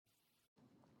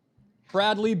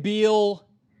Bradley Beal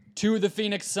to the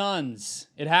Phoenix Suns.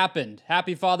 It happened.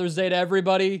 Happy Father's Day to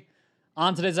everybody.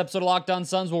 On today's episode of Locked On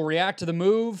Suns, we'll react to the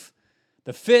move,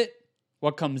 the fit,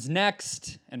 what comes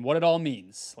next, and what it all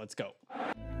means. Let's go.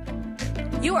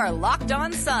 You are Locked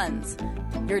On Suns,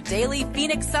 your daily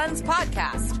Phoenix Suns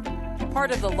podcast.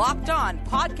 Part of the Locked On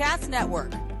Podcast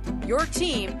Network, your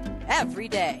team every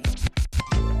day.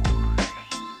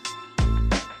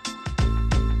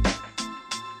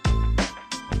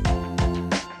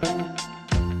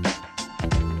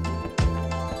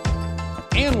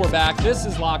 And we're back. This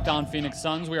is Locked On Phoenix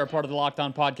Suns. We are part of the Locked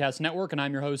On Podcast Network, and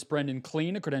I'm your host, Brendan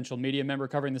Clean, a credentialed media member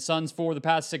covering the Suns for the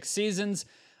past 6 seasons,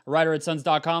 a writer at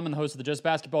Suns.com, and the host of the Just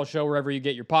Basketball Show wherever you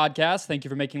get your podcasts. Thank you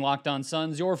for making Locked On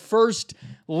Suns your first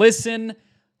listen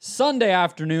Sunday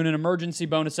afternoon, an emergency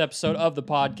bonus episode of the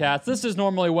podcast. This is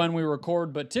normally when we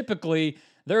record, but typically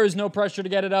there is no pressure to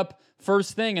get it up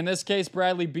first thing. In this case,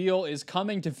 Bradley Beal is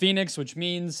coming to Phoenix, which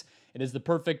means it is the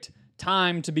perfect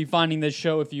time to be finding this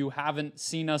show if you haven't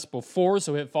seen us before.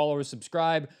 So hit follow or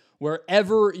subscribe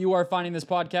wherever you are finding this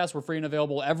podcast. We're free and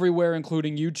available everywhere,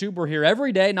 including YouTube. We're here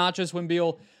every day, not just when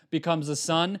Beal becomes a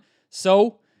Sun.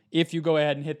 So if you go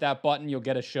ahead and hit that button, you'll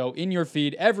get a show in your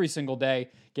feed every single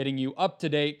day, getting you up to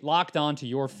date, locked on to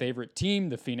your favorite team,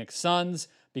 the Phoenix Suns.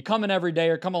 Become an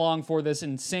everydayer. Come along for this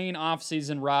insane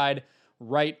offseason ride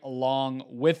right along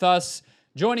with us.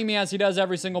 Joining me as he does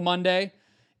every single Monday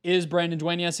is Brandon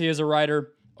Duenas. He is a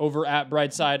writer over at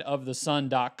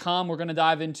brightsideofthesun.com. We're going to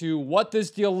dive into what this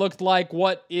deal looked like,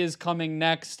 what is coming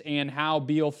next, and how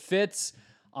Beal fits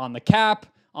on the cap,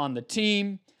 on the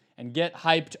team, and get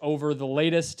hyped over the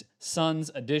latest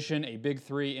Suns addition, a big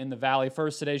three in the Valley.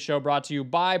 First, today's show brought to you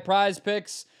by Prize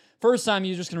Picks. First-time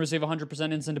users can receive a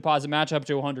 100% instant deposit match up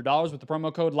to $100 with the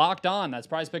promo code LOCKEDON. That's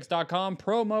prizepicks.com,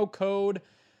 promo code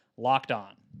LOCKEDON.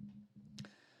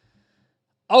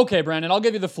 Okay, Brandon, I'll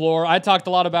give you the floor. I talked a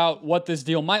lot about what this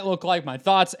deal might look like, my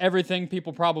thoughts, everything.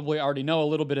 People probably already know a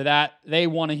little bit of that. They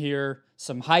want to hear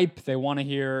some hype. They want to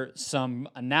hear some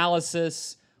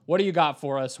analysis. What do you got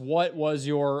for us? What was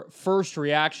your first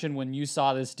reaction when you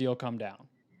saw this deal come down?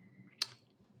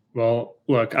 Well,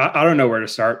 look, I don't know where to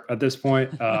start at this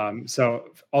point. So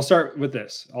I'll start with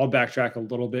this. I'll backtrack a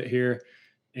little bit here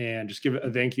and just give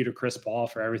a thank you to Chris Paul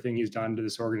for everything he's done to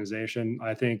this organization.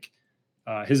 I think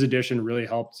his addition really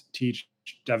helped teach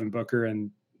Devin Booker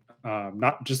and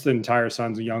not just the entire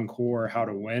Suns young core how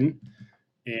to win.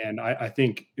 And I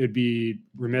think it'd be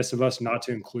remiss of us not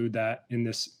to include that in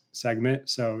this segment.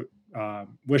 So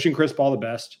wishing Chris Paul the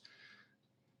best.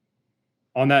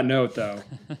 On that note, though,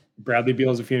 Bradley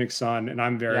Beal is a Phoenix Sun, and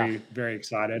I'm very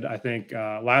excited. I think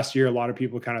last year a lot of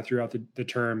people kind of threw out the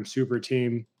term super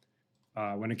team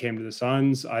when it came to the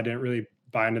Suns. I didn't really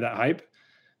buy into that hype,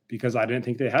 because I didn't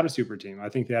think they had a super team. I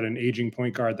think they had an aging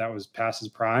point guard that was past his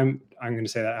prime. I'm going to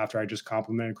say that after I just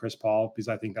complimented Chris Paul, because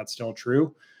I think that's still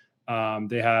true.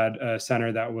 They had a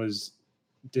center that was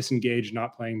disengaged,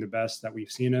 not playing the best that we've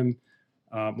seen him,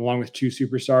 along with 2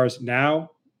 superstars.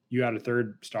 Now you add a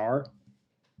third star.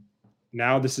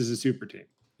 Now this is a super team.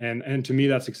 And to me,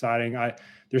 that's exciting.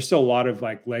 There's still a lot of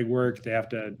legwork. They have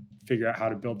to figure out how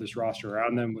to build this roster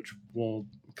around them, which we'll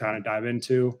kind of dive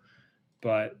into.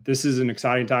 But this is an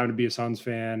exciting time to be a Suns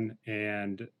fan.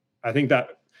 And I think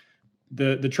that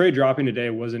the trade dropping today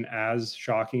wasn't as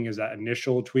shocking as that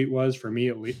initial tweet was for me,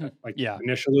 at least.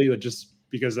 Initially, just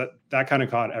because that kind of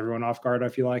caught everyone off guard. I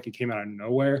feel like it came out of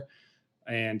nowhere.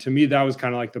 And to me, that was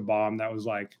kind of like the bomb that was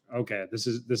like, okay, this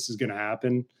is going to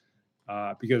happen.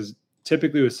 Because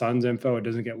typically with Suns info, it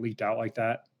doesn't get leaked out like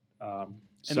that.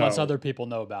 Unless other people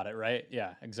know about it, right?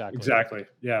 Yeah, exactly. Exactly.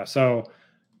 Yeah. So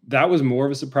that was more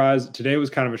of a surprise. Today was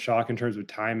kind of a shock in terms of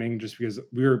timing, just because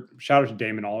shout out to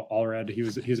Damon Allred. He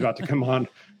was about to come on.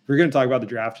 We're going to talk about the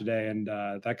draft today, and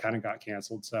that kind of got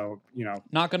canceled. So,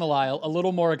 not going to lie, a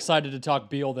little more excited to talk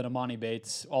Beal than Amani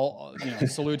Bates.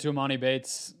 Salute to Amani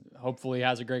Bates. Hopefully he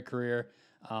has a great career.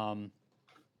 A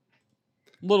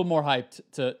little more hyped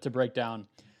to break down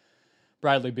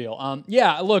Bradley Beal.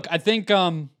 Look, I think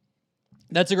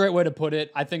that's a great way to put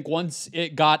it. I think once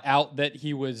it got out that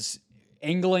he was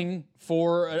angling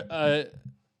for a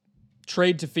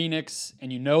trade to Phoenix,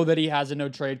 and that he has a no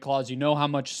trade clause, how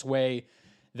much sway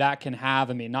that can have.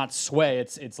 I mean, not sway,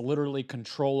 it's literally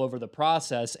control over the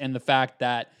process. And the fact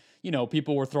that,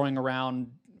 people were throwing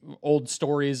around old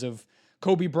stories of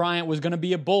Kobe Bryant was going to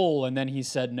be a Bull, and then he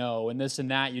said no, and this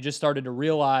and that. You just started to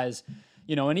realize,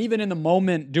 and even in the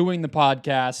moment doing the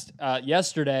podcast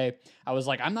yesterday, I was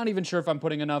like, I'm not even sure if I'm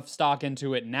putting enough stock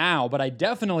into it now, but I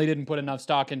definitely didn't put enough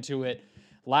stock into it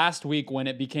last week when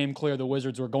it became clear the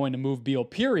Wizards were going to move Beal,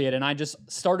 period. And I just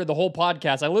started the whole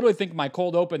podcast. I literally think my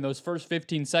cold open, those first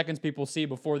 15 seconds people see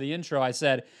before the intro, I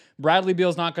said, Bradley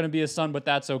Beal's not going to be a Sun, but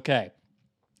that's okay.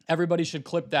 Everybody should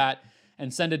clip that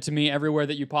and send it to me everywhere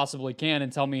that you possibly can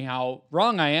and tell me how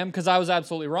wrong I am, because I was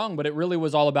absolutely wrong, but it really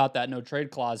was all about that no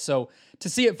trade clause. So to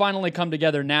see it finally come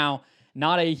together now,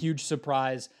 not a huge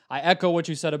surprise. I echo what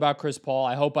you said about Chris Paul.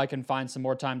 I hope I can find some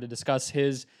more time to discuss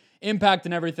his impact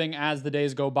and everything as the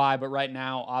days go by, but right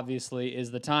now, obviously,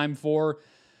 is the time for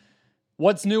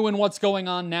what's new and what's going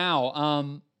on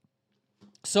now.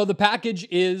 So the package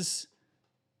is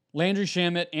Landry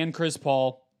Shamet and Chris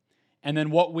Paul, and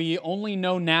then what we only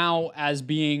know now as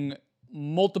being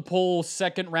multiple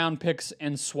second-round picks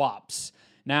and swaps.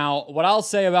 Now, what I'll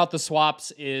say about the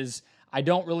swaps is I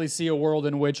don't really see a world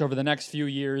in which over the next few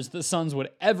years the Suns would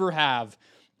ever have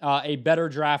a better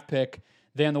draft pick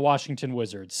than the Washington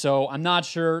Wizards. So I'm not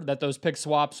sure that those pick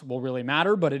swaps will really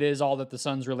matter, but it is all that the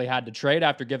Suns really had to trade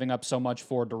after giving up so much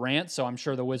for Durant. So I'm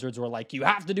sure the Wizards were like, you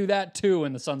have to do that too.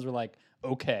 And the Suns were like,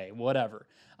 okay, whatever.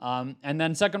 And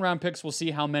then second round picks, we'll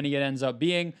see how many it ends up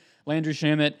being. Landry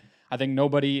Shamet, I think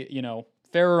nobody,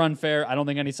 fair or unfair, I don't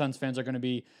think any Suns fans are going to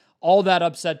be all that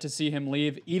upset to see him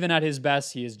leave. Even at his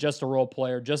best, he is just a role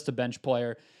player, just a bench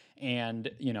player. And,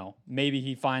 maybe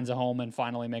he finds a home and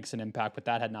finally makes an impact, but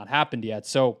that had not happened yet.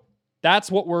 So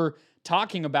that's what we're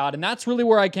talking about. And that's really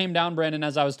where I came down, Brandon,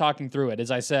 as I was talking through it.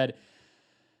 As I said,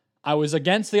 I was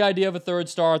against the idea of a third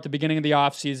star at the beginning of the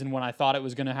offseason when I thought it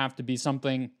was going to have to be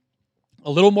something a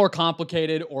little more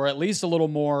complicated or at least a little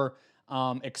more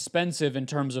expensive in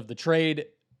terms of the trade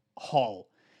haul.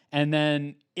 And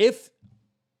then if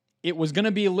it was going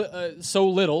to be so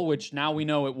little, which now we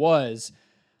know it was,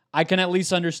 I can at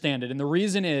least understand it. And the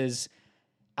reason is,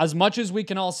 as much as we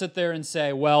can all sit there and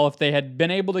say, well, if they had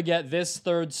been able to get this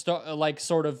third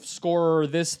sort of scorer,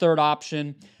 this third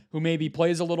option, who maybe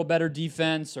plays a little better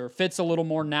defense or fits a little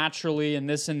more naturally and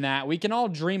this and that, we can all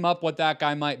dream up what that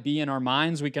guy might be in our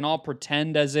minds. We can all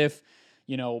pretend as if,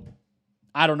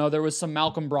 I don't know, there was some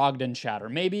Malcolm Brogdon chatter.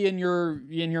 Maybe in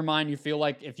your mind you feel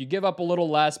like if you give up a little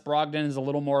less, Brogdon is a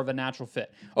little more of a natural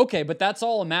fit. Okay, but that's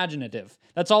all imaginative.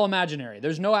 That's all imaginary.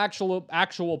 There's no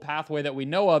actual pathway that we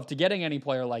know of to getting any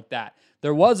player like that.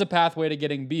 There was a pathway to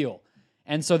getting Beal.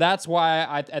 And so that's why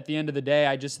at the end of the day,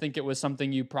 I just think it was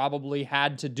something you probably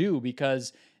had to do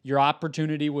because your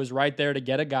opportunity was right there to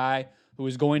get a guy who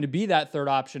is going to be that third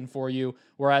option for you,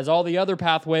 whereas all the other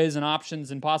pathways and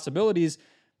options and possibilities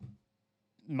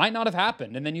might not have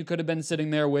happened. And then you could have been sitting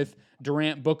there with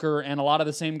Durant, Booker, and a lot of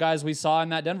the same guys we saw in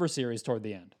that Denver series toward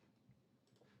the end.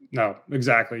 No,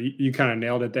 exactly. You kind of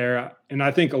nailed it there. And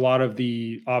I think a lot of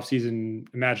the offseason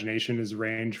imagination is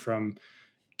range from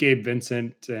Gabe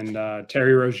Vincent and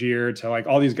Terry Rozier to like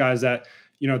all these guys that,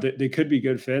 they could be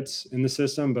good fits in the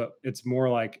system, but it's more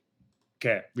like,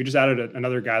 okay, we just added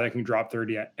another guy that can drop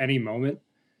 30 at any moment.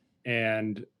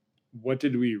 And what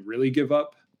did we really give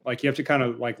up? Like, you have to kind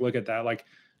of like look at that. Like,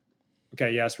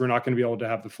 okay, yes, we're not going to be able to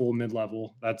have the full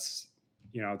mid-level. That's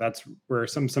where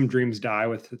some dreams die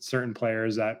with certain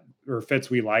players that or fits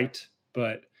we liked.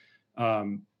 But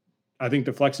I think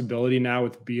the flexibility now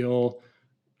with Beal,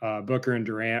 Booker and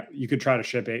Durant, you could try to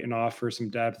ship Ayton off for some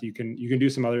depth. You can do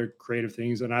some other creative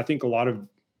things. And I think a lot of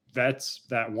vets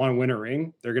that want to win a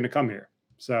ring, they're going to come here.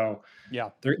 So yeah,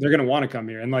 they're going to want to come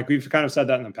here. And like, we've kind of said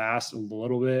that in the past a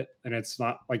little bit, and it's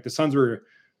not like the Suns were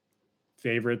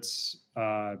favorites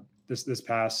this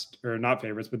past, or not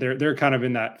favorites, but they're kind of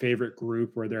in that favorite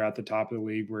group where they're at the top of the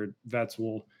league where vets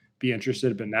will be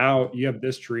interested. But now you have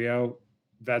this trio,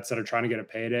 vets that are trying to get a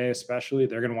payday, especially,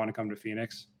 they're going to want to come to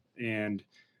Phoenix and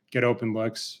get open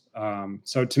looks.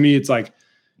 So to me, it's like,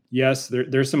 yes,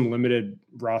 there's some limited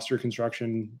roster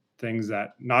construction things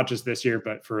that not just this year,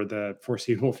 but for the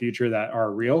foreseeable future that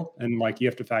are real. And like, you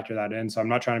have to factor that in. So I'm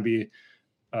not trying to be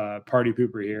party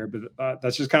pooper here, but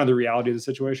that's just kind of the reality of the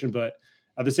situation. But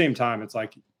at the same time, it's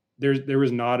like, there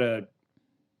was not a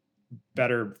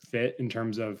better fit in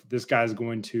terms of this guy's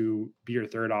going to be your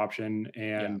third option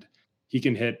and he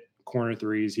can hit corner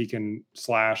threes, he can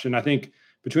slash. And I think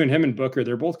between him and Booker,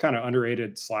 they're both kind of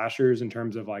underrated slashers in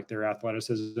terms of like their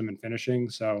athleticism and finishing.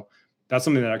 So that's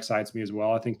something that excites me as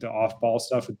well. I think the off-ball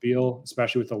stuff with Beal,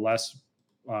 especially with the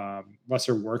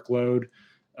lesser workload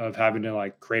of having to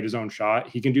like create his own shot,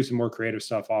 he can do some more creative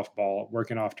stuff off ball,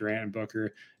 working off Durant and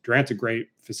Booker. Durant's a great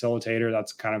facilitator.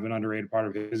 That's kind of an underrated part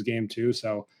of his game too.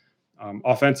 So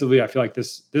offensively, I feel like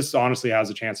this honestly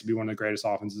has a chance to be one of the greatest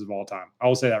offenses of all time. I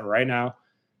will say that right now.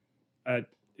 I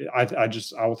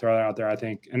will throw that out there, I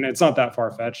think. And it's not that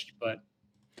far fetched, but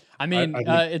I mean,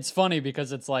 it's funny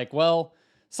because it's like, well,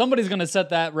 Somebody's going to set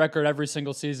that record every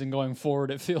single season going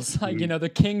forward. It feels like, the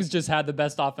Kings just had the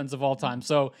best offense of all time.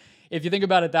 So if you think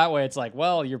about it that way, it's like,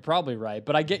 well, you're probably right.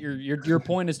 But I get your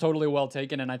point is totally well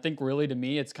taken. And I think really to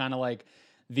me, it's kind of like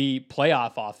the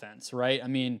playoff offense, right? I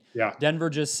mean, Yeah. Denver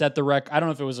just set the record. I don't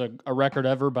know if it was a record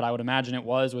ever, but I would imagine it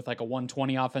was with like a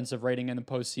 120 offensive rating in the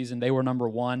postseason. They were number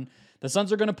one. The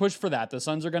Suns are going to push for that. The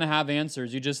Suns are going to have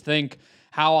answers. You just think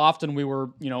how often we were,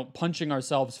 punching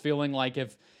ourselves feeling like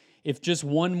if just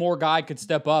one more guy could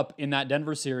step up in that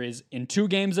Denver series, in 2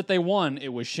 games that they won, it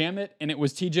was Shamet and it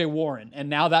was TJ Warren. And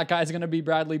now that guy's going to be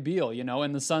Bradley Beal,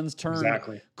 and the Suns turned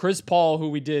Chris Paul, who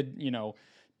we did,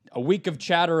 a week of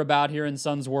chatter about here in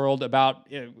Suns World about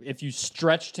if you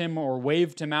stretched him or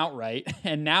waved him outright.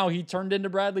 And now he turned into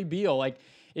Bradley Beal. Like,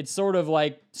 it's sort of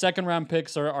like second round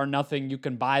picks are nothing. You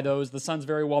can buy those. The Suns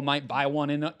very well might buy one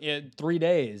in 3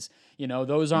 days.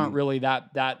 Those aren't really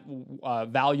that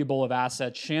valuable of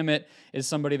assets. Shamet is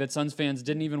somebody that Suns fans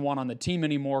didn't even want on the team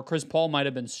anymore. Chris Paul might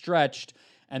have been stretched.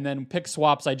 And then pick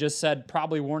swaps, I just said,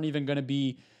 probably weren't even going to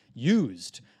be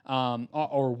used.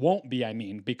 Or won't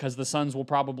be, because the Suns will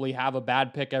probably have a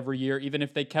bad pick every year, even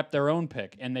if they kept their own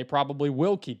pick. And they probably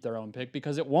will keep their own pick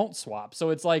because it won't swap.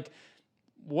 So it's like,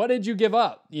 what did you give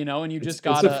up? And you just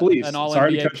got an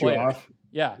all-NBA player.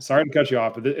 Yeah. Sorry to cut you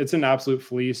off, but it's an absolute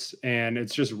fleece, and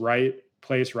it's just right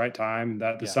place, right time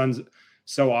that the Suns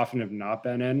so often have not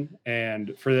been in.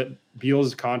 And for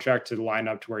Beal's contract to line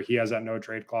up to where he has that no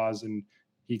trade clause and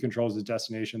he controls his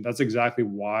destination, that's exactly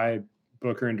why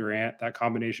Booker and Durant, that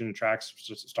combination attracts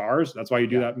stars. That's why you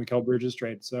do that Mikal Bridges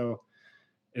trade. So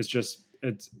it's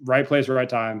right place, right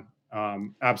time.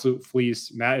 Absolute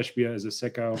fleece. Matt Ishbia is a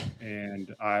sicko,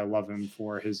 and I love him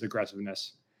for his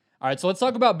aggressiveness. All right, so let's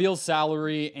talk about Beal's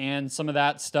salary and some of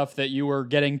that stuff that you were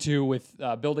getting to with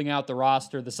building out the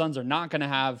roster. The Suns are not going to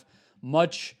have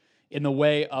much in the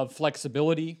way of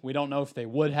flexibility. We don't know if they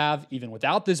would have even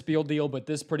without this Beal deal, but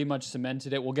this pretty much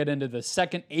cemented it. We'll get into the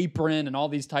second apron and all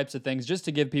these types of things just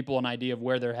to give people an idea of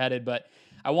where they're headed. But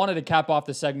I wanted to cap off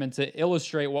the segment to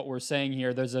illustrate what we're saying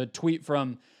here. There's a tweet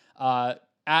from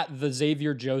at the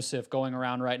Xavier Joseph going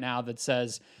around right now that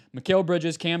says, Mikal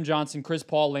Bridges, Cam Johnson, Chris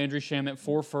Paul, Landry Shamet,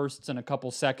 4 firsts in a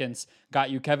couple seconds got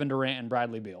you Kevin Durant and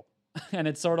Bradley Beal. And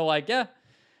it's sort of like, yeah,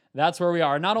 that's where we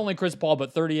are. Not only Chris Paul,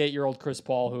 but 38-year-old Chris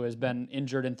Paul, who has been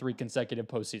injured in 3 consecutive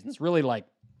postseasons, really like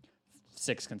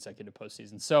 6 consecutive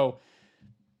postseasons. So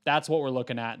that's what we're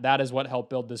looking at. That is what helped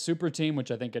build the super team,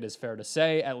 which I think it is fair to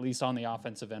say, at least on the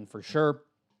offensive end for sure.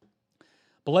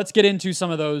 But let's get into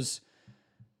some of those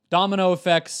domino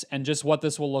effects and just what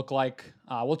this will look like.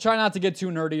 We'll try not to get too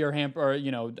nerdy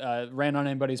or rain on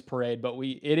anybody's parade, but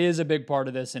it is a big part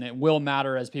of this, and it will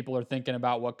matter as people are thinking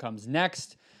about what comes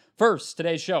next. First,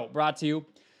 today's show brought to you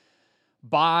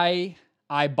by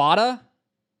Ibotta.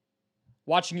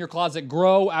 Watching your closet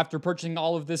grow after purchasing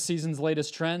all of this season's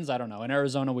latest trends. I don't know. In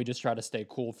Arizona, we just try to stay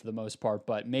cool for the most part,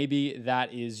 but maybe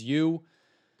that is you.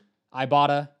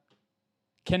 Ibotta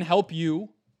can help you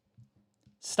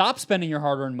stop spending your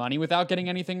hard-earned money without getting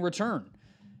anything returned.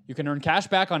 You can earn cash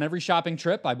back on every shopping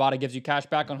trip. Ibotta gives you cash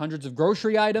back on hundreds of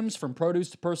grocery items, from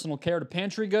produce to personal care to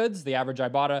pantry goods. The average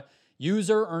Ibotta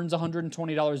user earns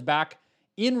 $120 back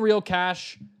in real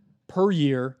cash per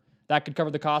year. That could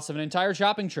cover the cost of an entire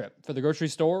shopping trip for the grocery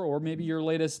store, or maybe your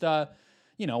latest,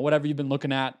 whatever you've been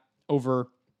looking at over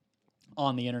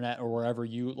on the internet or wherever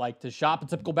you like to shop. A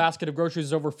typical basket of groceries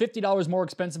is over $50 more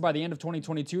expensive by the end of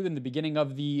 2022 than the beginning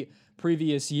of the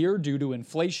previous year due to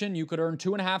inflation. You could earn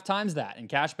 2.5 times that in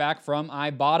cash back from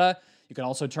Ibotta. You can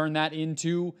also turn that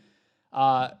into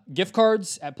gift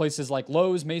cards at places like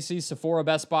Lowe's, Macy's, Sephora,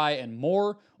 Best Buy, and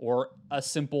more, or a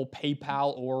simple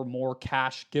PayPal or more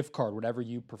cash gift card, whatever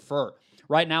you prefer.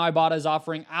 Right now, Ibotta is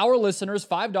offering our listeners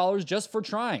 $5 just for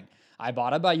trying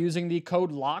Ibotta by using the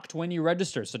code LOCKED when you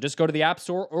register. So just go to the App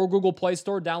Store or Google Play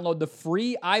Store, download the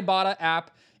free Ibotta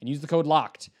app, and use the code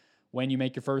LOCKED when you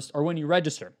make your first, or when you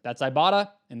register. That's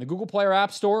Ibotta in the Google Play or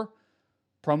App Store,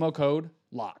 promo code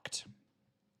LOCKED.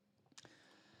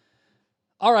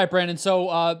 All right, Brandon.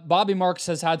 So Bobby Marks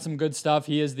has had some good stuff.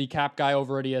 He is the cap guy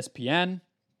over at ESPN.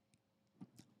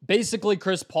 Basically,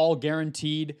 Chris Paul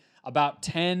guaranteed about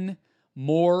 10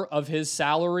 more of his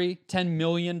salary, $10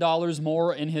 million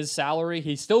more in his salary.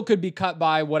 He still could be cut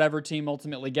by whatever team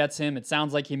ultimately gets him. It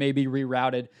sounds like he may be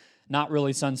rerouted. Not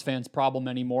really Suns fans' problem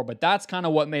anymore, but that's kind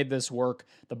of what made this work.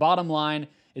 The bottom line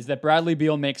is that Bradley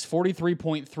Beal makes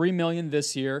 $43.3 million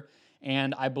this year,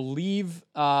 and I believe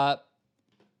I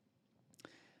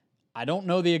don't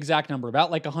know the exact number,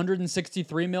 about like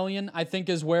 $163 million, I think,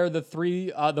 is where the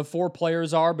 4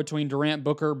 players are between Durant,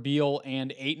 Booker, Beal,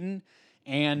 and Ayton.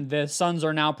 And the Suns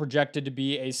are now projected to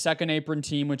be a second apron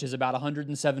team, which is about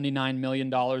 $179 million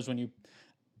when you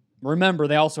remember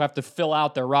they also have to fill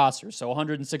out their roster. So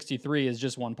 163 is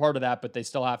just one part of that, but they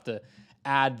still have to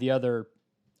add the other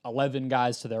 11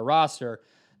 guys to their roster.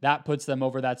 That puts them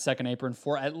over that second apron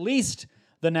for at least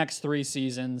the next 3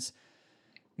 seasons,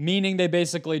 meaning they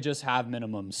basically just have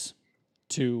minimums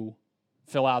to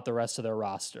fill out the rest of their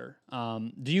roster.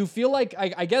 Do you feel like,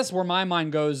 I guess where my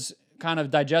mind goes kind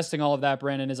of digesting all of that,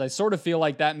 Brandon, is I sort of feel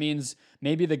like that means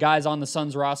maybe the guys on the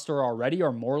Suns roster already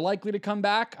are more likely to come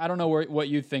back. I don't know what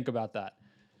you think about that.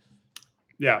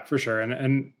 Yeah, for sure.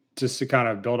 And just to kind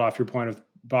of build off your point of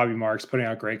Bobby Marks putting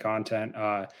out great content,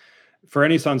 for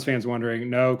any Suns fans wondering,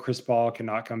 no, Chris Paul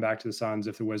cannot come back to the Suns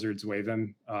if the Wizards waive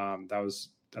him. That's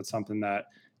something that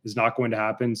is not going to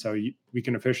happen. So we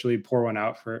can officially pour one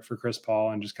out for Chris Paul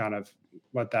and just kind of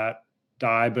let that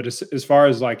die. But as far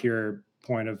as like your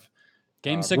point of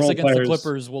Game 6 against the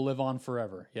Clippers will live on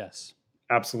forever. Yes,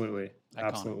 absolutely, iconic.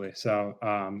 Absolutely. So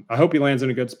I hope he lands in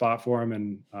a good spot for him,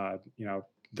 and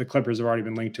the Clippers have already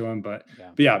been linked to him. But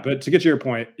but to get to your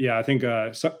point, I think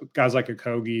guys like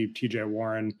Okogie, TJ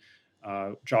Warren,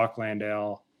 Jock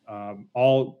Landale,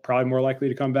 all probably more likely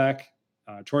to come back.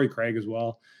 Torrey Craig as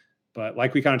well. But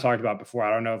like we kind of talked about before, I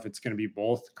don't know if it's going to be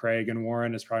both Craig and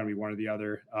Warren. It's probably going to be one or the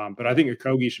other. But I think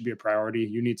Okogie should be a priority.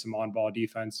 You need some on-ball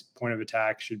defense. Point of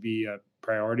attack should be a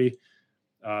priority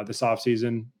this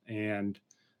offseason. And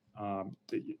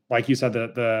like you said,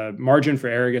 the margin for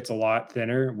error gets a lot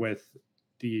thinner with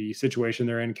the situation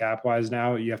they're in cap-wise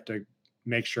now. You have to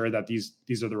make sure that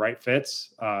these are the right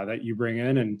fits that you bring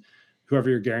in, and whoever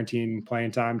you're guaranteeing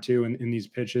playing time to in these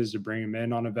pitches to bring them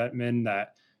in on a vet min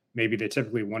that maybe they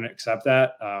typically wouldn't accept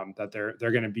that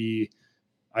they're going to be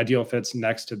ideal fits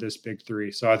next to this big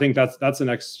 3. So I think that's the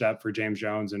next step for James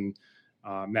Jones and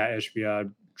Matt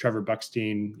Ishbia, Trevor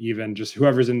Buckstein, even just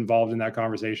whoever's involved in that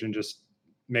conversation, just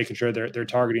making sure they're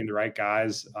targeting the right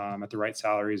guys at the right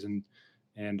salaries.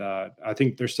 And I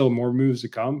think there's still more moves to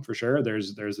come for sure.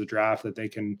 There's the draft that they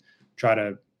can try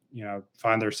to,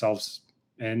 find themselves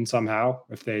in somehow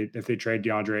if they trade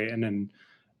DeAndre Ayton,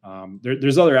 and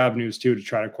there's other avenues too to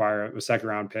try to acquire a second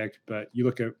round pick. But you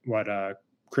look at what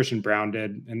Christian Brown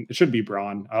did, and it should be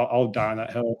Braun. I'll die on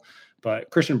that hill,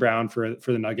 but Christian Brown for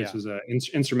the Nuggets was an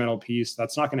instrumental piece.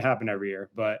 That's not going to happen every year,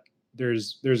 but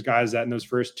there's guys that in those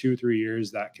first 2-3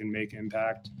 years that can make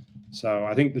impact. So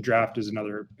I think the draft is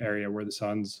another area where the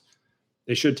Suns,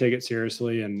 they should take it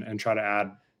seriously and try to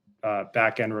add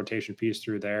back end rotation piece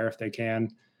through there if they can.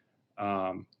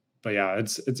 But yeah,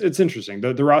 it's interesting.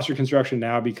 The roster construction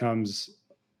now becomes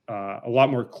a lot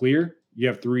more clear. You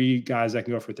have 3 guys that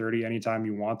can go for 30 anytime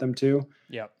you want them to.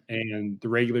 Yep. And the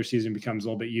regular season becomes a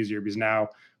little bit easier because now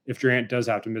if Durant does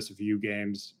have to miss a few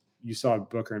games, you saw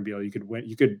Booker and Beal, you could win.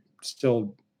 You could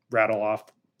still rattle off,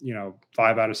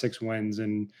 5 out of 6 wins,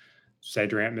 and say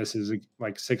Durant misses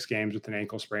like 6 games with an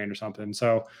ankle sprain or something.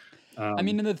 So,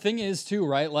 and the thing is too,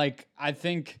 right? Like, I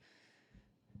think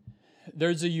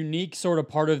there's a unique sort of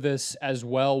part of this as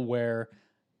well where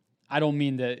I don't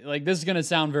mean that, like, this is going to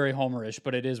sound very homerish,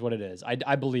 but it is what it is.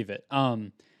 I believe it.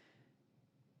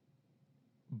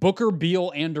 Booker,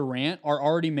 Beal, and Durant are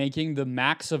already making the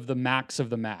max of the max of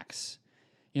the max.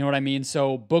 You know what I mean?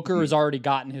 So Booker has already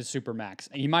gotten his super max.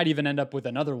 He might even end up with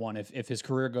another one if his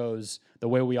career goes the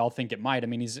way we all think it might. I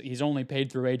mean, he's only paid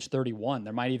through age 31.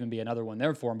 There might even be another one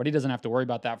there for him, but he doesn't have to worry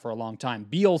about that for a long time.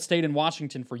 Beal stayed in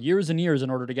Washington for years and years in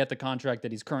order to get the contract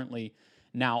that he's currently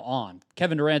now on.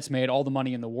 Kevin Durant's made all the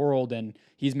money in the world, and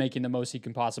he's making the most he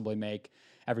can possibly make,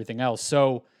 everything else.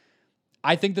 So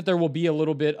I think that there will be a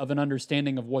little bit of an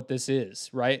understanding of what this is,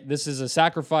 right? This is a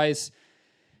sacrifice.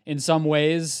 In some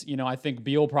ways, I think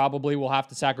Beal probably will have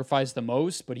to sacrifice the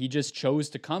most, but he just chose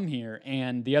to come here.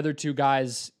 And the other 2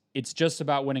 guys, it's just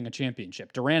about winning a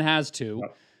championship. Durant has 2,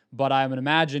 but I would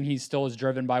imagine he still is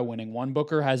driven by winning one.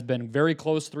 Booker has been very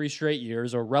close 3 straight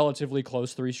years, or relatively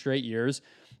close 3 straight years,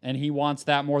 and he wants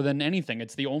that more than anything.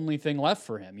 It's the only thing left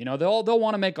for him. They'll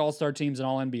want to make all-star teams and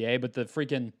all-NBA, but the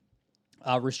freaking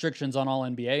restrictions on all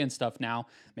NBA and stuff now,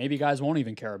 maybe guys won't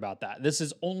even care about that. This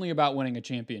is only about winning a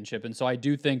championship. And so I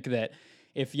do think that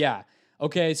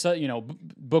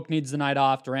Book needs the night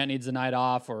off, Durant needs the night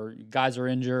off, or guys are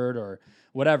injured or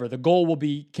whatever. The goal will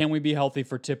be, can we be healthy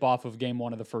for tip-off of game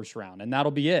 1 of the first round? And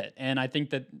that'll be it. And I think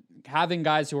that having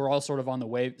guys who are all sort of on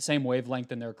the same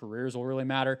wavelength in their careers will really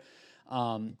matter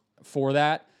for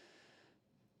that.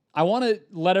 I want to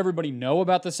let everybody know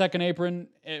about the second apron,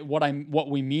 what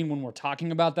we mean when we're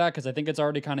talking about that, because I think it's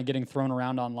already kind of getting thrown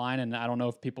around online, and I don't know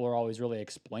if people are always really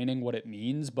explaining what it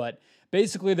means. But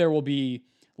basically, there will be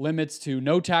limits to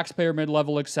no taxpayer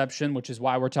mid-level exception, which is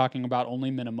why we're talking about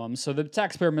only minimums. So the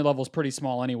taxpayer mid-level is pretty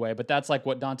small anyway, but that's like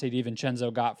what Dante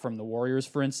DiVincenzo got from the Warriors,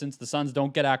 for instance. The Suns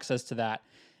don't get access to that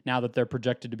now that they're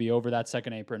projected to be over that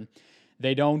second apron.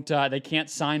 They don't. They can't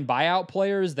sign buyout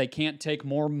players. They can't take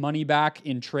more money back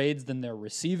in trades than they're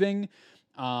receiving.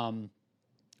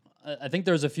 I think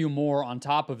there's a few more on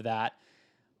top of that,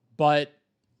 but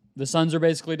the Suns are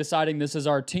basically deciding this is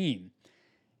our team.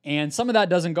 And some of that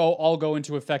doesn't all go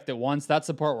into effect at once. That's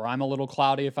the part where I'm a little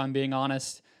cloudy, if I'm being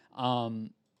honest.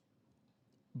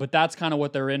 But that's kind of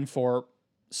what they're in for,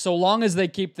 so long as they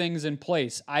keep things in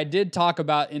place. I did talk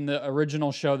about in the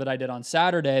original show that I did on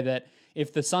Saturday that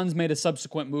if the Suns made a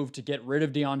subsequent move to get rid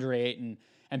of DeAndre Ayton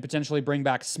and potentially bring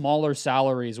back smaller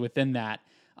salaries within that,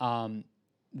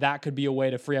 that could be a way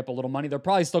to free up a little money. They're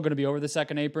probably still going to be over the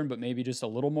second apron, but maybe just a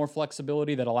little more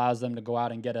flexibility that allows them to go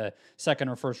out and get a second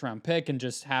or first round pick and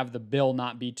just have the bill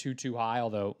not be too high,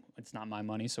 although it's not my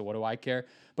money, so what do I care?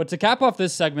 But to cap off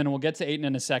this segment, and we'll get to Ayton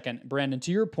in a second, Brandon,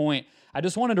 to your point, I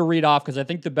just wanted to read off because I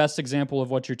think the best example of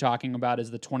what you're talking about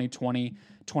is the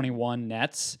 2020-21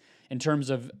 Nets in terms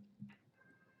of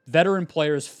veteran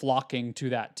players flocking to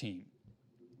that team.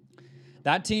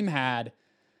 That team had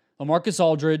LaMarcus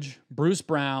Aldridge, Bruce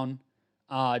Brown,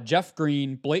 Jeff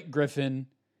Green, Blake Griffin,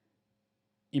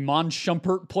 Iman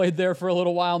Shumpert played there for a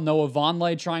little while, Noah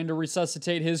Vonleh trying to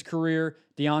resuscitate his career,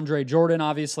 DeAndre Jordan,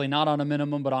 obviously not on a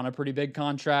minimum, but on a pretty big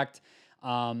contract,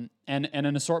 and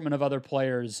an assortment of other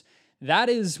players. That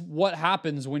is what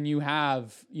happens when you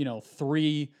have,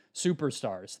 three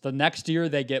superstars. The next year,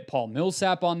 they get Paul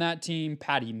Millsap on that team,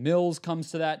 Patty Mills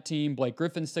comes to that team, Blake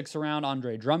Griffin sticks around,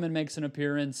 Andre Drummond makes an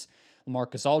appearance,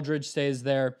 Marcus Aldridge stays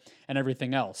there, and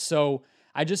everything else. So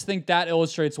I just think that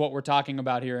illustrates what we're talking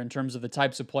about here in terms of the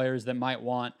types of players that might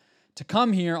want to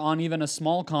come here on even a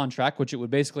small contract, which it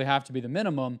would basically have to be the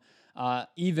minimum,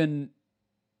 even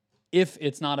if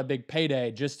it's not a big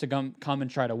payday, just to come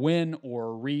and try to win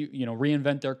or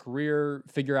reinvent their career,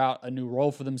 figure out a new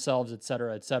role for themselves, et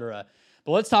cetera, et cetera.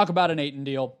 But let's talk about an Ayton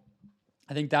deal.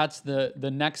 I think that's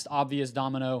the next obvious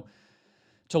domino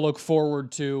to look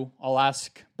forward to. I'll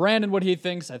ask Brandon what he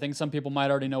thinks. I think some people might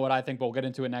already know what I think, but we'll get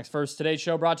into it next. First, today's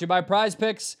show brought to you by Prize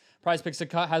Picks. Prize Picks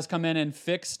has come in and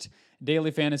fixed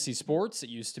daily fantasy sports. It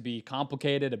used to be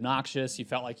complicated, obnoxious. You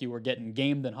felt like you were getting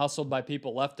gamed and hustled by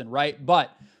people left and right,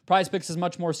 but Prize Picks is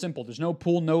much more simple. There's no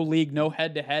pool, no league, no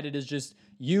head-to-head. It is just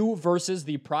you versus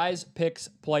the Prize Picks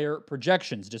player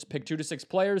projections. Just pick 2 to 6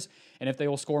 players, and if they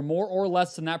will score more or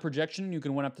less than that projection, you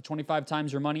can win up to 25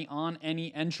 times your money on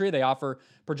any entry. They offer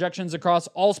projections across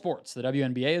all sports. The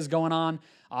WNBA is going on.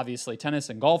 Obviously,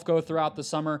 tennis and golf go throughout the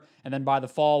summer, and then by the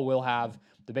fall, we'll have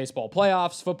the baseball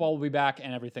playoffs, football will be back,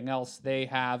 and everything else. They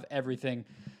have everything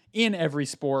in every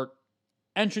sport.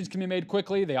 Entries can be made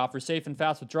quickly. They offer safe and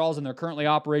fast withdrawals, and they're currently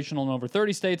operational in over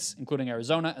 30 states, including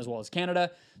Arizona, as well as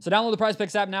Canada. So download the Prize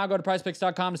Picks app now. Go to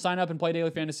prizepicks.com to sign up and play daily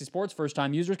fantasy sports.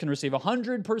 First-time users can receive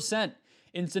 100%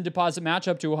 instant deposit match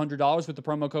up to $100 with the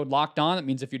promo code LOCKEDON. That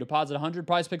means if you deposit 100,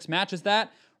 Prize Picks matches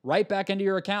that right back into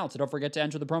your account. So don't forget to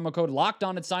enter the promo code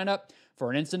LOCKEDON at sign up for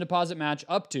an instant deposit match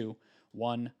up to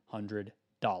 $100.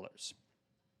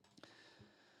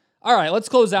 All right, let's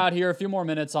close out here. A few more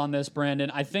minutes on this, Brandon.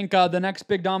 I think the next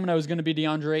big domino is going to be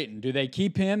DeAndre Ayton. Do they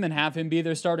keep him and have him be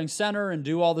their starting center and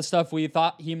do all the stuff we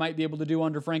thought he might be able to do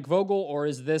under Frank Vogel, or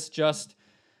is this just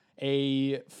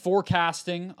a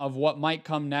forecasting of what might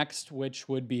come next, which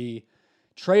would be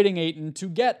trading Ayton to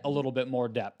get a little bit more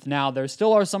depth? Now, there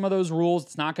still are some of those rules.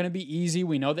 It's not going to be easy.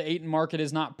 We know the Ayton market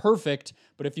is not perfect,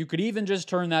 but if you could even just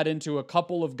turn that into a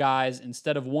couple of guys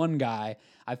instead of one guy,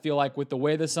 I feel like with the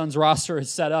way the Suns roster is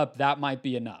set up, that might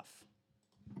be enough.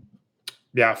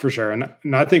 Yeah, for sure. And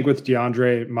I think with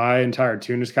DeAndre, my entire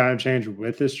tune has kind of changed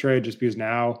with this trade just because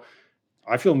now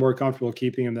I feel more comfortable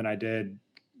keeping him than I did,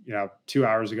 2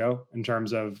 hours ago in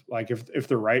terms of like if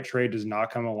the right trade does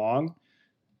not come along,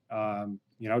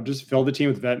 just fill the team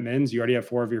with vet mins. You already have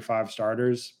 4 of your 5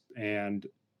 starters. And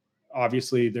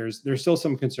obviously there's still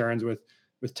some concerns with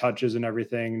touches and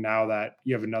everything now that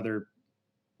you have another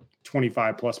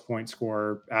 25 plus point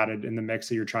scorer added in the mix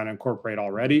that you're trying to incorporate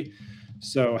already.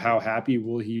 So how happy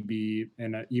will he be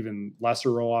in an even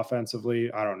lesser role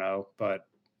offensively? I don't know. But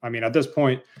I mean, at this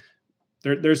point,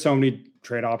 there's so many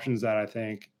trade options that I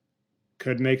think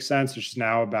could make sense. It's just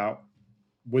now about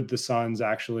would the Suns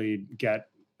actually get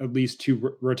at least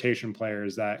 2 rotation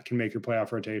players that can make your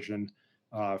playoff rotation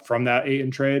from that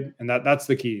Ayton trade. And that's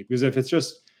the key, because if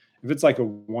it's like a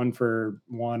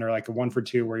 1-for-1 or like a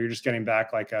 1-for-2 where you're just getting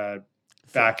back like a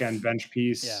back end bench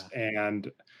piece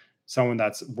and someone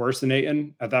that's worse than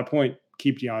Ayton, at that point,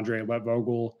 keep DeAndre, let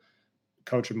Vogel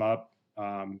coach him up.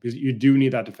 because you do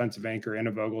need that defensive anchor in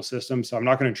a Vogel system. So I'm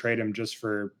not going to trade him just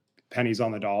for pennies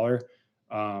on the dollar.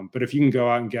 But if you can go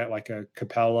out and get like a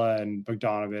Capella and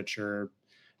Bogdanovich or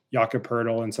Jakob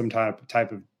Poeltl and some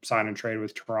type of sign and trade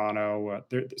with Toronto,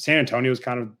 San Antonio's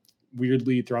kind of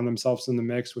weirdly thrown themselves in the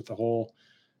mix with the whole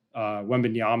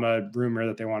Wembanyama rumor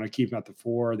that they want to keep him at the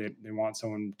 4. They want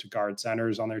someone to guard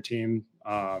centers on their team.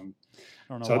 I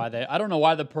don't know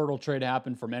why the Poeltl trade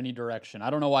happened from any direction. I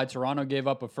don't know why Toronto gave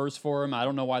up a first for him. I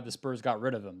don't know why the Spurs got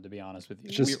rid of him, to be honest with you.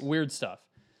 It's just weird stuff.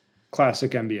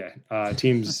 Classic NBA.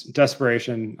 Teams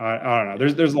desperation. I don't know.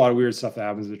 There's a lot of weird stuff that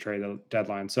happens at the trade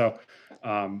deadline. So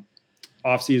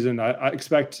off season, I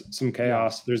expect some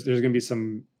chaos. Yeah. There's going to be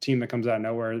some team that comes out of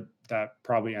nowhere that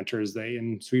probably enters the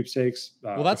in sweepstakes.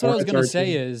 Well, that's what I was going to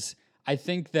say is I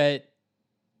think that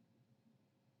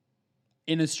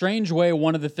in a strange way,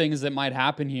 one of the things that might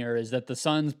happen here is that the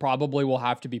Suns probably will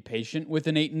have to be patient with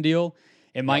an Ayton deal.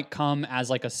 It might come as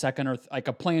like a second or like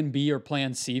a plan B or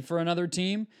plan C for another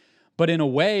team. But in a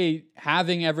way,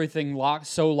 having everything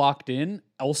locked in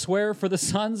elsewhere for the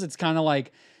Suns, it's kind of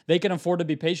like they can afford to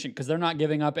be patient because they're not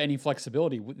giving up any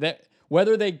flexibility. That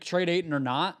whether they trade Ayton or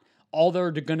not, all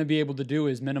they're going to be able to do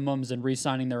is minimums and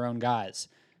re-signing their own guys.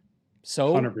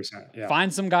 So 100%, yeah.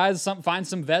 Find some guys, find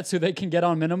some vets who they can get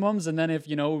on minimums. And then if,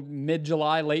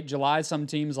 mid-July, late July, some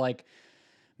teams like,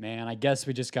 man, I guess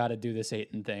we just got to do this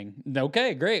Ayton thing.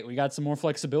 Okay, great. We got some more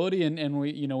flexibility and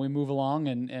we move along.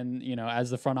 And as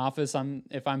the front office,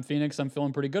 if I'm Phoenix, I'm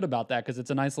feeling pretty good about that because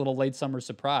it's a nice little late summer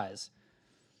surprise.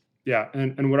 Yeah.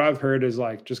 And what I've heard is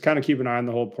like, just kind of keep an eye on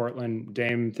the whole Portland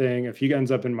Dame thing. If he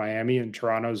ends up in Miami and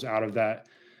Toronto's out of that,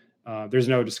 there's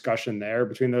no discussion there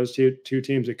between those two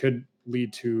teams. It could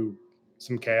lead to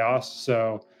some chaos.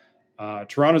 So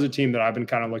Toronto's a team that I've been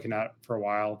kind of looking at for a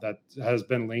while that has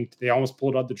been linked. They almost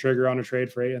pulled out the trigger on a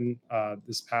trade for Ayton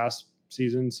this past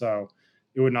season. So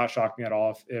it would not shock me at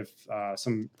all if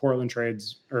some Portland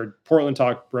trades or Portland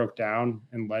talk broke down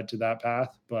and led to that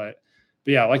path. But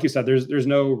yeah, like you said, there's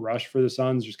no rush for the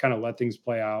Suns. Just kind of let things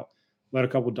play out. Let a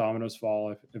couple dominoes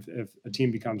fall. If a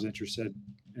team becomes interested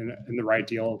in the right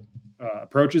deal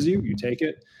approaches you, you take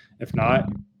it. If not,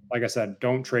 like I said,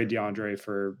 don't trade DeAndre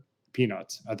for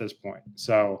peanuts at this point.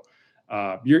 So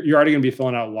you're already going to be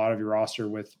filling out a lot of your roster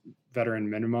with veteran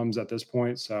minimums at this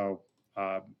point. So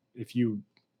if you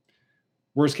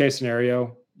worst case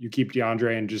scenario, you keep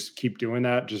DeAndre and just keep doing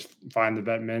that, just find the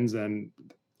vet mins, then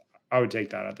I would take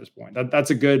that at this point.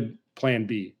 That's a good plan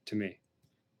B to me.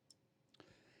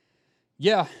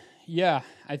 Yeah,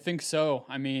 I think so.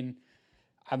 I mean,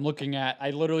 I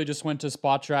literally just went to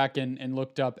Spot Track and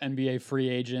looked up NBA free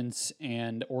agents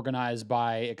and organized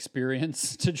by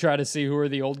experience to try to see who are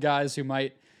the old guys who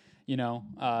might,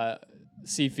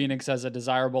 see Phoenix as a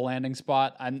desirable landing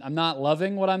spot. I'm not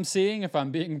loving what I'm seeing, if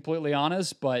I'm being completely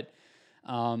honest, but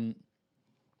I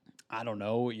don't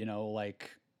know,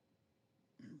 like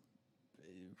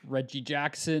Reggie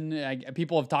Jackson.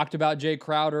 People have talked about Jay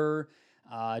Crowder.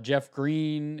 Jeff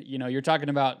Green, you're talking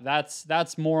about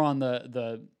that's more on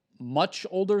the much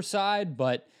older side,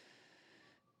 but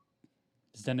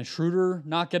does Dennis Schroeder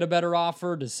not get a better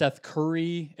offer? Does Seth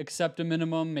Curry accept a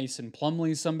minimum? Mason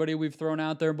Plumlee, somebody we've thrown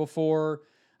out there before.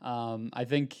 I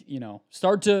think,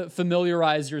 start to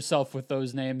familiarize yourself with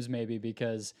those names maybe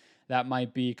because that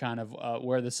might be kind of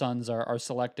where the Suns are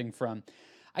selecting from.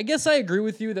 I guess I agree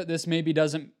with you that this maybe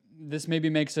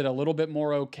makes it a little bit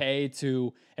more okay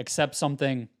to accept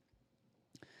something,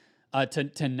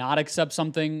 to not accept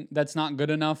something that's not good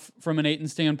enough from an Ayton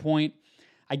standpoint.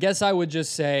 I guess I would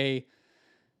just say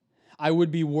I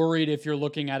would be worried if you're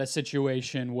looking at a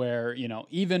situation where,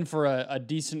 even for a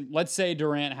decent, let's say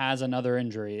Durant has another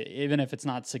injury, even if it's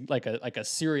not like a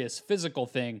serious physical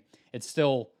thing, it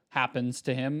still happens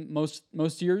to him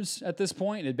most years at this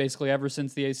point. It basically ever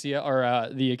since the ACL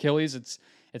or the Achilles,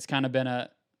 it's kind of been a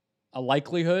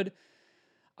likelihood.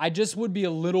 I just would be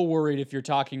a little worried if you're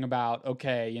talking about,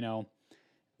 okay,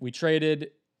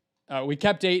 we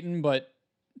kept Ayton, but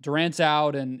Durant's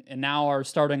out, and now our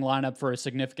starting lineup for a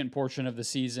significant portion of the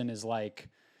season is like,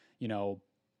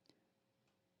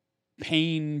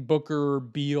 Payne, Booker,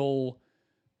 Beal.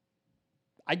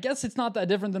 I guess it's not that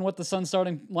different than what the Suns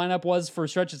starting lineup was for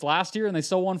stretches last year, and they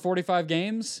still won 45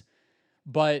 games,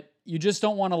 but you just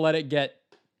don't want to let it get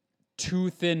too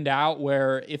thinned out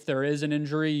where if there is an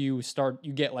injury, you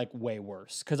get like way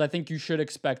worse. Cause I think you should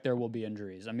expect there will be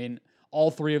injuries. I mean,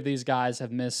 all three of these guys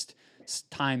have missed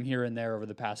time here and there over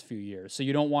the past few years. So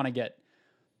you don't want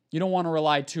to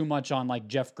rely too much on like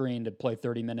Jeff Green to play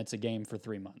 30 minutes a game for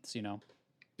 3 months,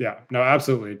 Yeah, no,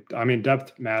 absolutely. I mean,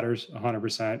 depth matters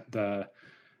 100%.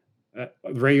 The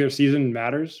regular season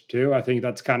matters too. I think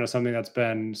that's kind of something that's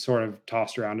been sort of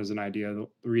tossed around as an idea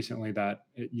recently, that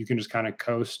you can just kind of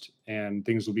coast and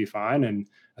things will be fine. And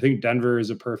I think Denver is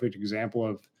a perfect example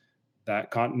of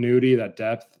that continuity, that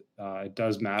depth. It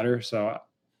does matter. So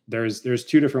there's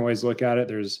two different ways to look at it.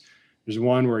 There's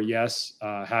one where, yes,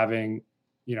 having,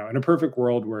 in a perfect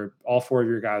world where all four of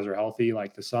your guys are healthy,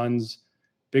 like the Suns,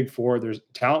 big four, there's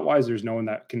talent wise, there's no one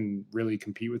that can really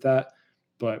compete with that.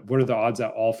 But what are the odds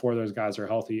that all four of those guys are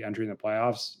healthy entering the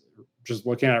playoffs? Just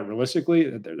looking at it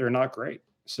realistically, they're not great.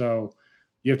 So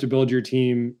you have to build your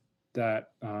team that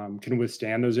can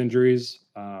withstand those injuries.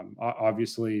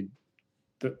 Obviously,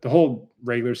 the whole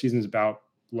regular season is about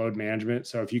load management.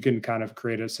 So if you can kind of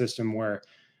create a system where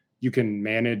you can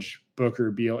manage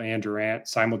Booker, Beal, and Durant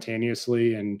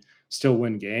simultaneously and still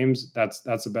win games, that's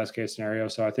the best case scenario.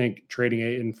 So I think trading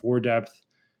Ayton for depth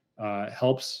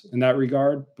helps in that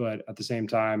regard, but at the same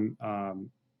time,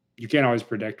 you can't always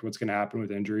predict what's going to happen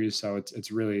with injuries. So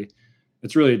it's really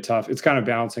tough. It's kind of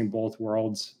balancing both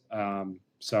worlds.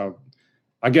 So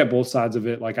I get both sides of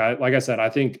it. Like I said, I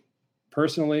think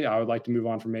personally, I would like to move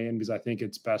on from Ayton because I think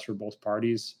it's best for both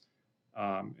parties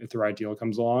if the right deal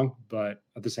comes along. But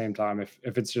at the same time, if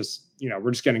it's just,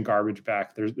 we're just getting garbage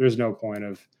back, there's no point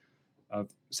of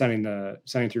sending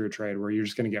through a trade where you're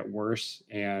just going to get worse,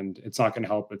 and it's not going to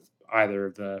help with either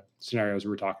of the scenarios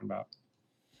we're talking about.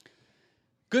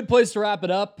 Good place to wrap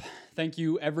it up. Thank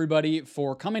you, everybody,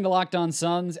 for coming to Locked On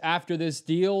Suns after this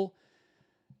deal.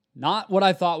 Not what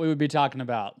I thought we would be talking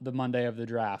about the Monday of the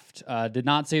draft. Did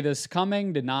not see this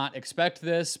coming, did not expect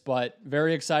this, but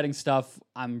very exciting stuff.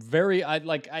 I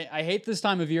hate this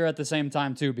time of year at the same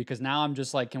time too, because now I'm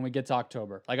just like, can we get to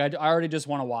October? Like I already just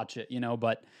want to watch it,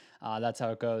 but that's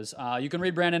how it goes. You can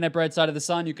read Brandon at Bright Side of the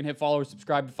Sun. You can hit follow or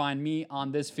subscribe to find me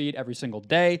on this feed every single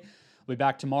day. We'll be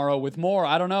back tomorrow with more.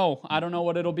 I don't know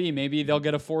what it'll be. Maybe they'll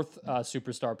get a fourth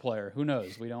superstar player. Who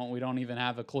knows? We don't even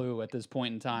have a clue at this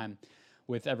point in time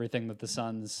with everything that the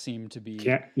Suns seem to be.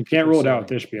 You can't rule it out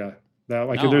with Ishbia.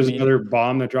 If there's another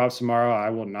bomb that drops tomorrow, I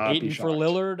will not be shocked. For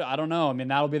Lillard, I don't know. I mean,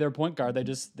 that'll be their point guard. They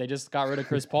just got rid of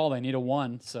Chris Paul. They need a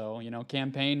one. So,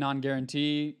 campaign,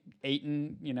 non-guarantee,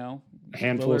 Ayton, a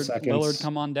handful of seconds. Lillard,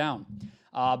 come on down.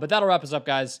 But that'll wrap us up,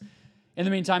 guys. In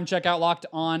the meantime, check out Locked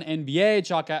On NBA.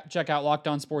 Check out Locked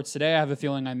On Sports Today. I have a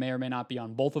feeling I may or may not be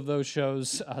on both of those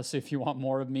shows. So if you want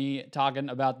more of me talking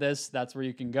about this, that's where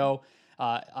you can go.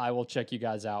 I will check you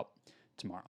guys out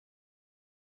tomorrow.